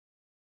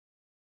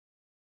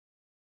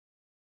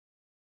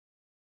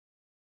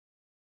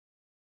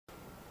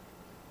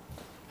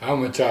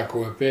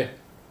Aumatakuape.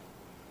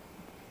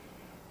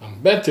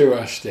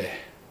 Ambetuaste.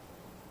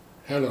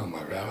 Hello,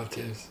 my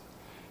relatives.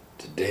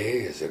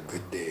 Today is a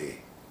good day.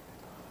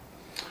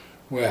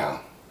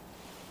 Well,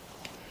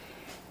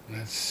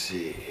 let's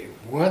see.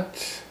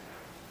 What's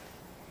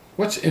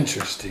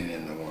interesting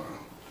in the world?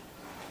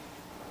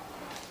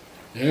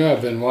 You know,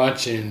 I've been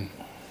watching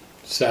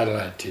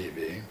satellite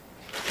TV,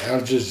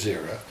 Al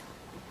Jazeera,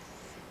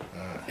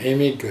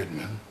 Amy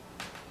Goodman,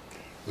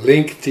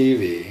 Link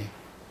TV,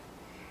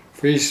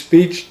 Free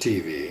Speech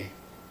TV,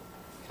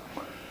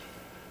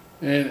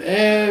 and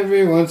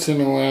every once in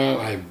a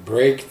while I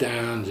break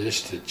down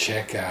just to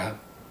check out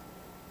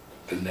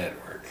the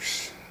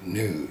networks,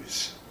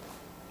 news.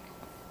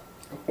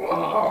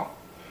 Wow!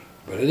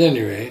 But at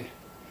any rate,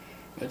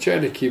 I try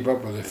to keep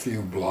up with a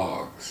few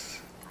blogs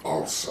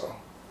also.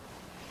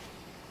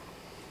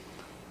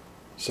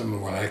 Some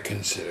of what I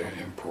consider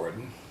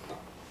important.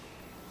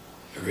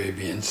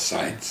 Arabian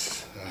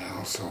Sites I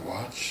also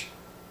watch.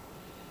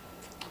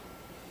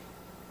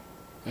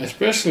 I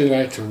especially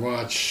like to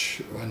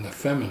watch when the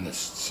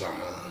feminists are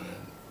on,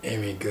 and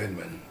Amy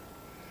Goodman,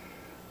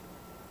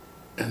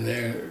 and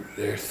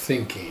their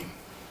thinking,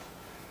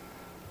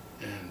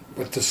 and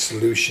what the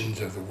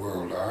solutions of the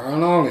world are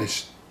on all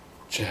these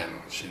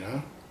channels, you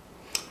know.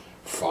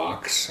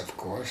 Fox, of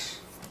course.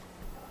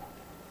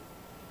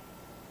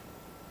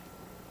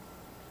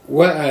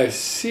 What I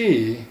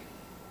see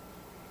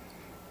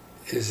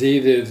is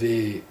either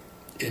the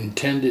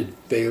intended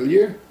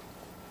failure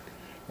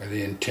or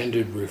the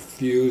intended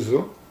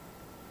refusal,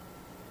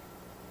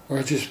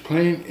 or just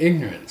plain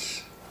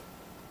ignorance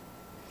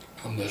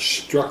on the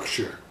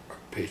structure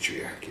of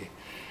patriarchy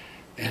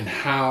and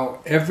how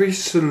every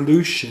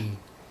solution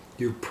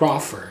you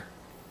proffer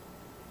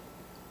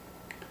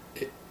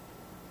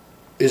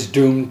is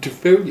doomed to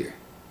failure.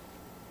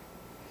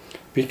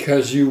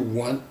 Because you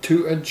want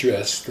to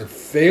address the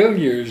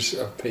failures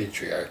of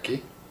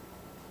patriarchy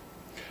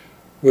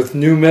with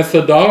new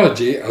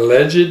methodology,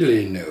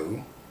 allegedly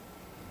new,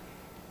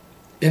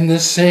 in the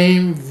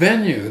same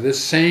venue, the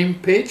same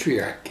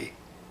patriarchy.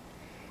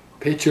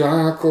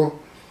 Patriarchal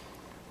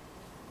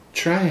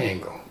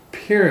triangle,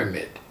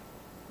 pyramid.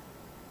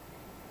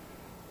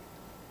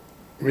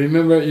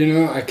 Remember, you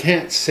know, I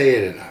can't say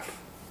it enough,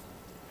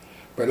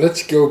 but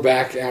let's go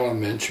back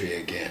elementary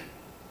again.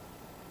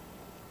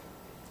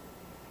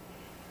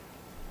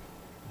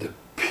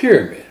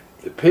 Pyramid,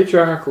 the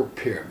patriarchal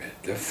pyramid,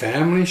 the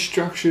family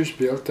structures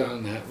built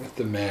on that with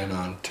the man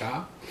on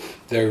top,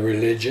 their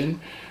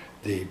religion,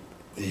 the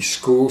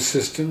school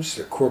systems,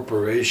 the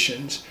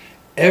corporations,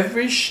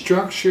 every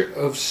structure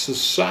of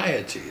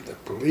society, the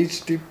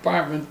police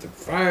department, the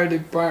fire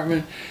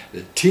department,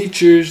 the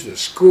teachers, the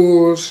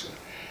schools,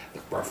 the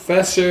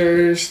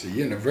professors, the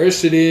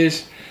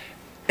universities,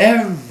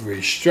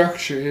 every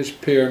structure is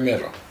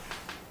pyramidal.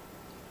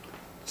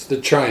 It's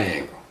the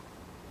triangle,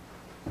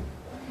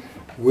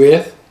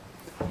 with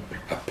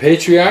a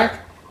patriarch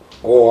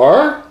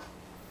or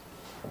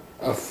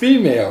a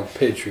female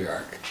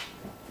patriarch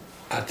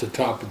at the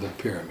top of the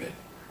pyramid,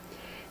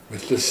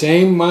 with the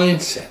same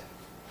mindset,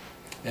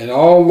 and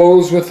all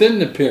those within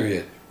the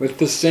pyramid with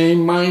the same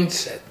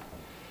mindset.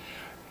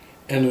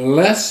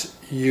 Unless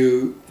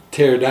you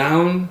tear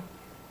down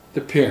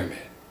the pyramid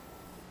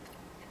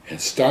and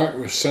start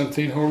with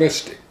something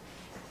holistic,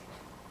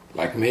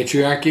 like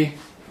matriarchy,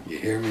 you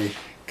hear me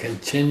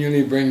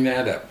continually bring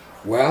that up.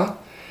 Well,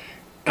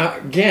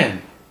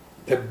 again,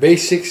 the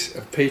basics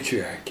of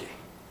patriarchy.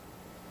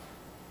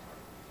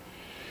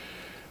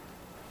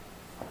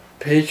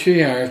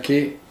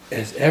 Patriarchy,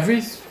 as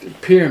every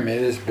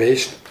pyramid, is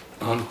based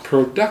on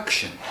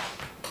production.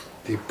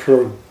 The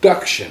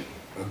production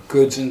of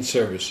goods and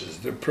services,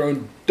 the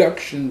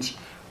productions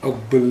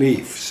of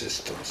belief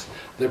systems,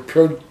 the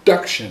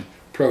production,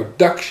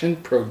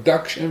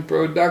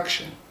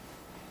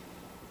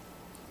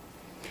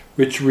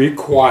 which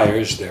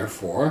requires,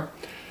 therefore,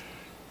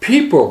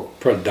 people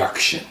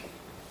production.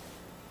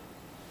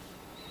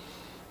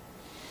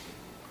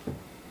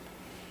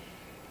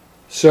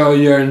 So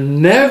you're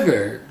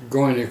never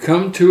going to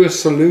come to a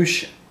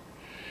solution.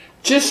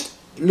 Just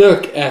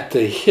look at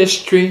the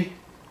history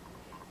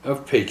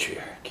of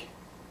patriarchy.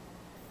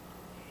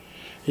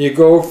 You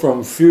go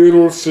from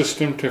feudal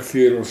system to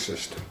feudal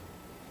system,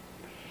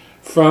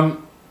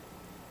 from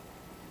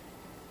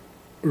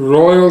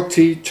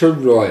royalty to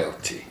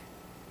royalty,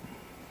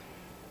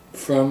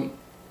 from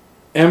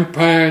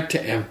empire to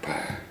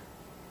empire.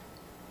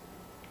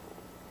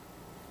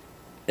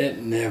 It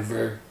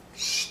never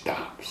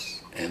stops.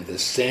 And the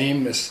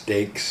same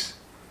mistakes,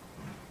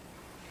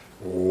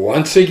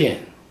 once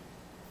again.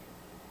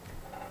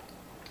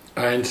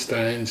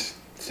 Einstein's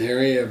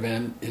theory of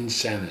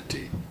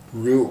insanity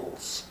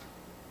rules.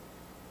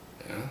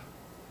 Yeah?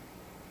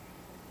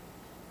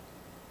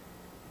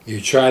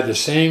 You try the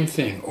same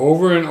thing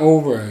over and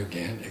over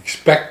again,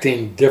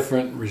 expecting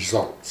different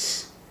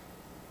results.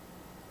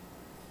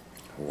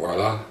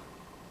 Voila,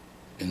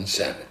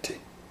 insanity.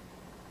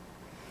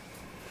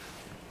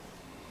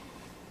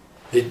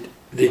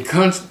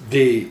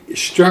 the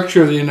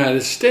structure of the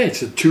United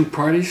States, a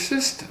two-party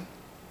system.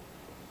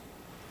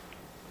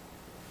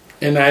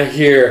 And I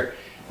hear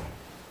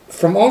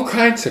from all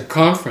kinds of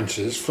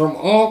conferences, from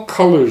all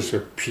colors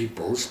of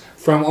peoples,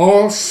 from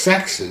all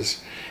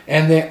sexes,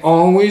 and they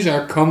always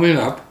are coming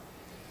up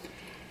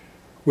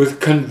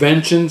with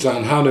conventions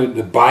on how to,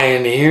 the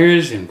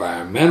pioneers,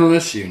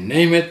 environmentalists, you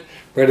name it,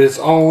 but it's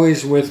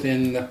always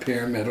within the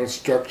pyramidal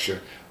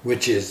structure,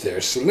 which is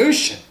their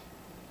solution.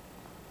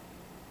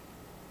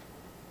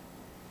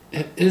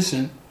 It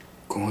isn't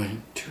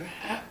going to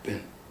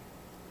happen.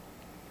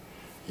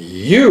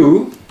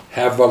 You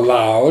have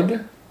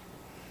allowed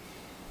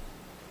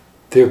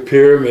the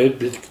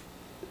pyramid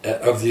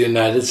of the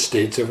United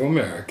States of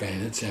America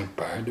and its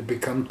empire to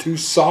become too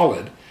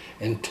solid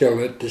until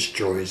it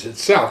destroys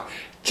itself.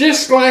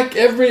 Just like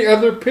every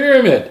other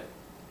pyramid.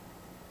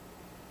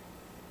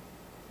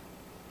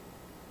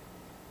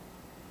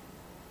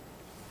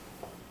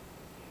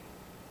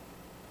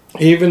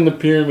 Even the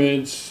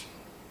pyramids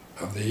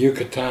of the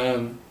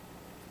Yucatan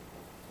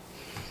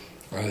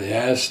or the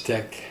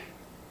Aztec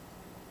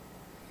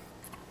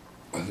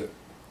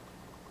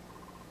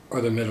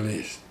or the Middle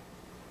East,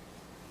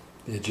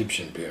 the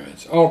Egyptian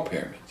pyramids, all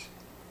pyramids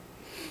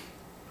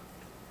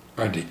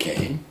are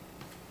decaying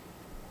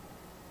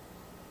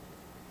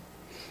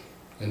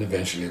and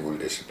eventually will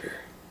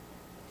disappear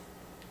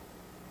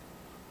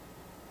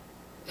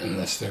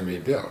unless they're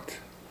rebuilt,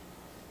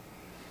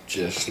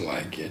 just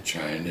like you're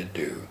trying to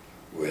do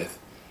with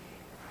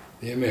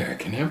the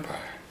American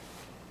Empire,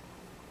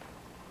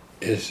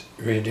 is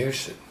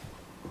reduce it.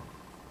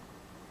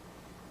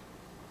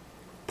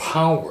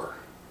 Power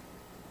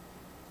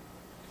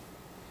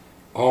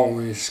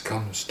always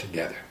comes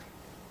together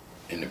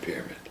in the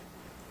pyramid.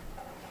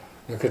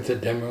 Look at the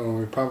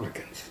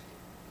Demo-Republicans.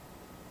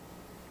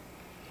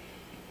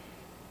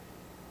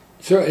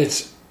 So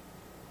it's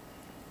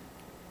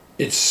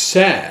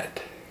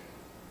sad.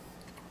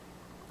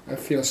 I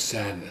feel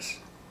sadness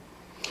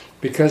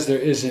because there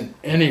isn't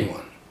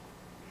anyone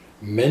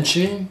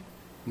mentioning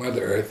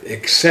Mother Earth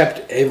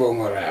except Evo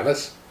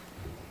Morales,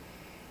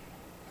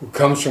 who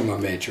comes from a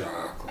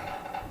matriarchal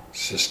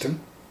system,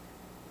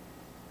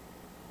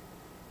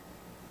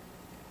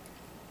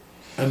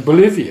 and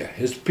Bolivia,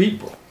 his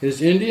people,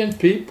 his Indian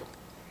people,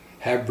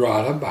 have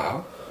brought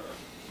about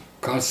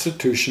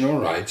constitutional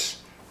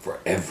rights for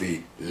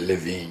every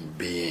living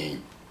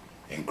being,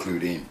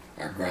 including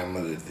our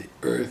grandmother, the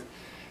Earth,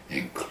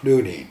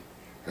 including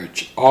her,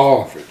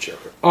 all of her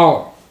children,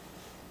 all.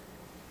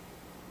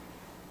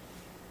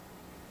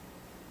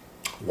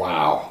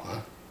 Wow, huh?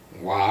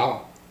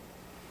 Wow.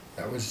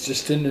 That was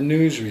just in the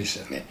news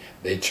recently.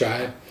 They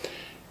tried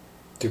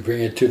to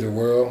bring it to the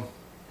world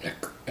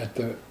at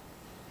the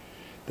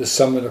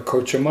summit of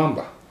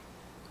Cochabamba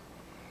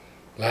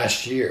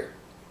last year.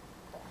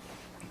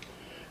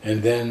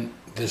 And then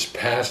this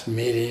past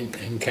meeting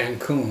in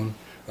Cancun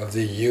of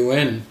the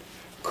UN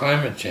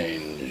climate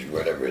change,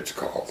 whatever it's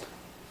called,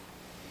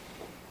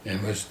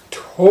 and was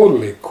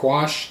totally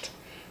quashed,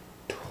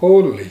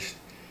 totally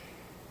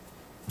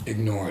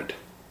ignored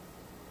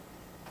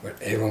what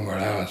Evo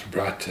Morales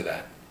brought to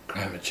that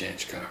climate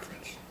change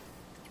conference.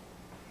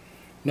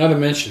 Not a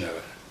mention of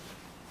it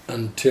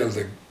until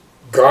the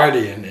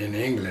Guardian in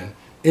England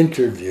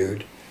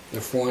interviewed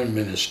the foreign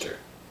minister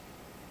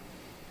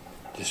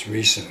just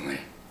recently,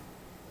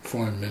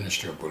 foreign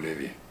minister of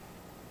Bolivia.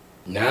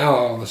 Now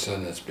all of a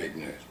sudden it's big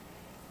news.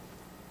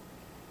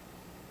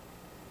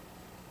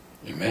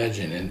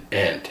 Imagine an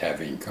ant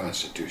having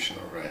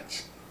constitutional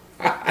rights.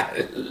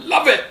 I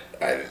love it!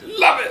 I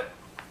love it!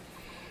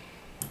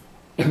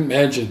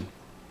 Imagine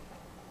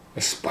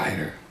a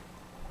spider,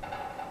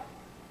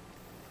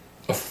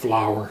 a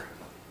flower.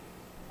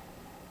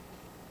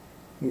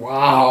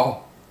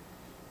 Wow!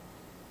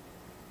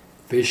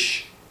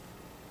 Fish.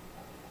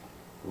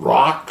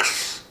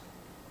 Rocks.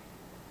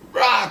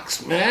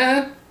 Rocks,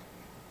 man!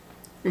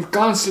 With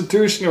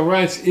constitutional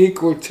rights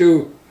equal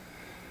to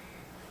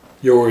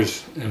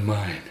yours and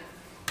mine.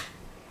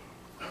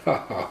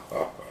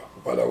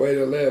 What a way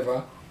to live,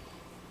 huh?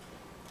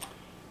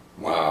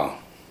 Wow.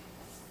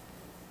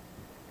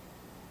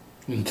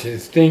 And to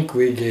think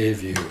we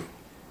gave you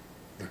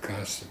the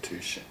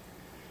Constitution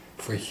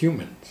for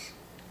humans.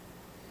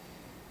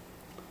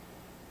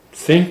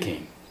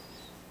 Thinking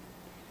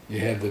you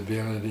had the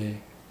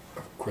ability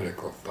of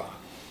critical thought.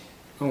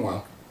 Oh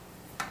well.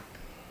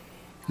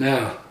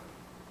 Now,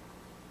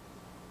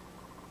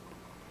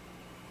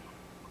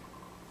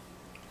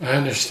 I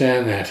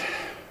understand that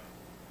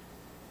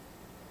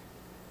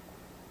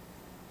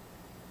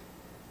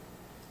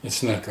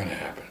it's not going to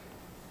happen.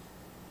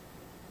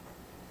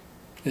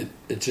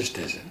 It just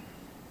isn't.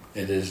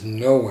 It is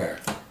nowhere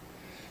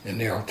in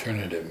the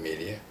alternative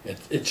media.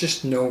 It's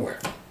just nowhere.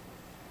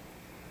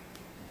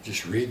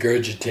 Just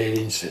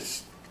regurgitating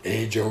its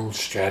age-old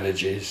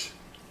strategies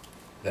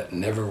that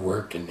never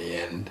work in the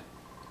end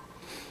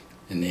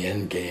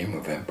game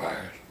of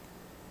empires.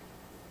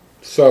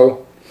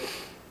 So,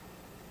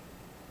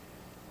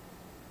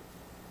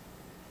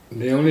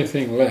 the only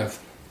thing left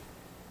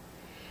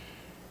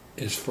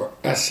is for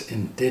us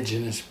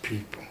indigenous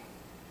people,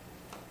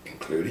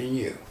 including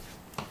you,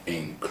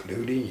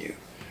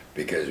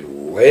 because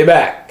way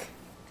back,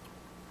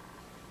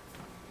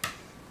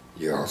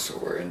 you also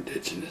were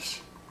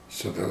indigenous.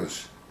 So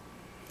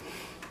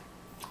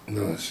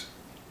those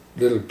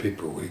little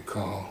people we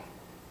call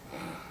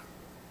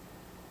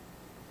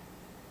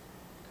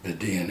the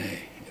DNA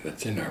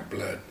that's in our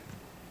blood,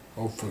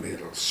 hopefully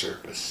it'll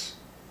surface,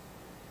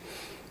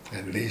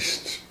 at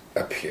least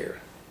up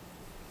here.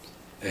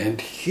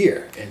 And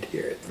here,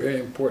 it's very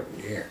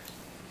important here.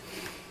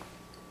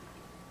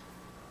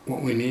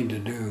 What we need to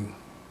do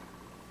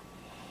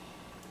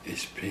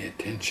is pay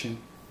attention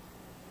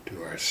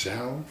to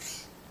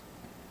ourselves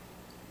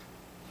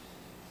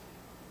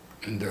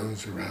and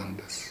those around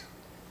us,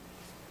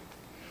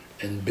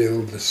 and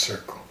build the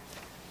circle.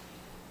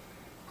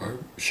 Or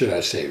should I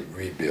say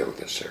rebuild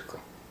the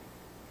circle,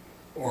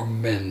 or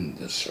mend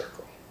the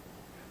circle,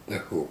 the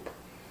hoop,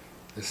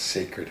 the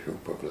sacred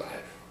hoop of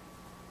life.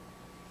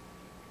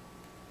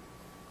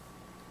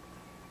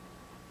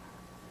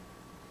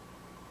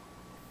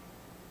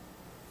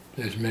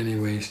 There's many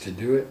ways to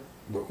do it,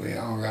 but we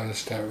all got to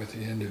start with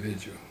the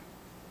individual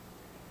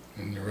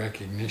and the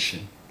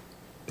recognition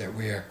that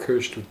we are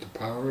cursed with the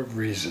power of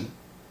reason,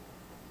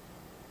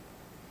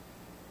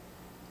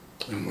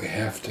 and we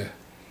have to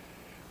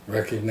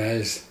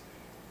recognize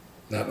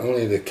not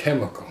only the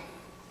chemical,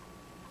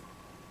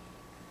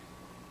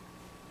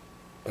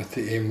 but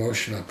the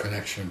emotional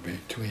connection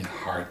between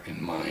heart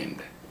and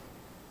mind,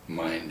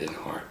 mind and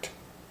heart.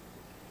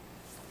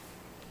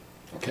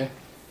 Okay?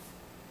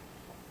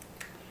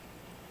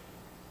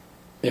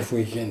 If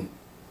we can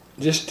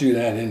just do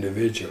that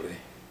individually,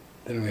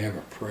 then we have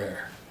a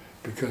prayer,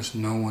 because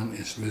no one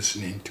is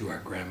listening to our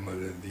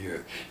grandmother of the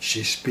earth.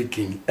 She's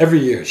speaking, every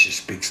year she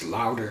speaks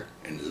louder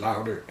and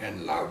louder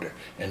and louder,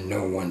 and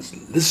no one's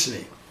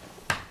listening.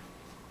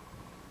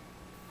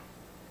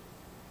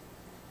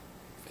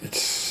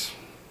 It's,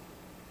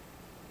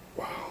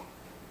 wow.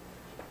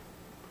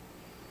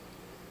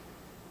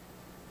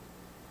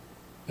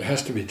 There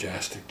has to be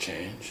drastic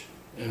change,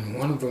 and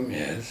one of them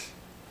is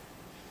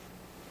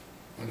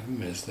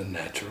the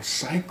natural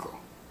cycle.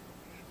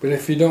 But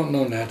if you don't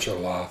know natural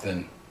law,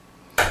 then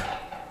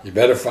you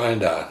better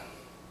find out.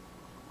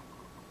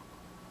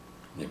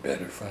 You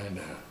better find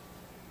out.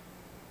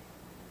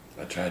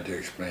 I tried to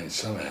explain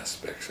some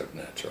aspects of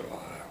natural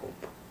law,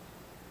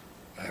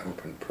 I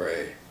hope and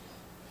pray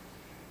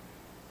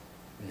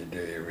you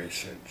do your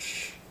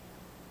research.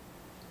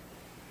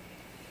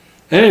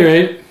 At any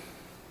rate,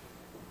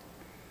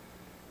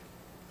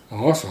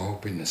 I'm also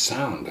hoping the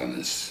sound on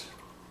this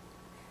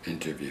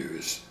interview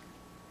is,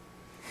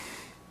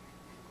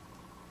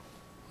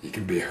 you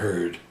can be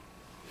heard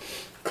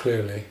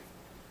clearly.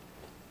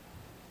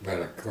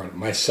 But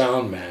my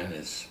sound man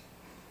is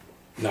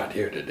not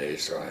here today,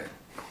 so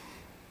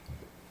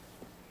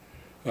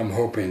I'm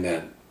hoping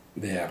that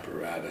the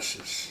apparatus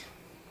is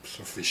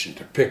sufficient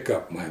to pick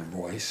up my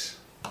voice.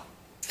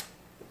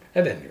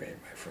 At any rate,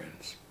 my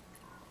friends,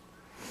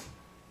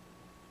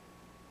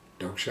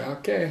 Doksha,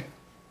 okay.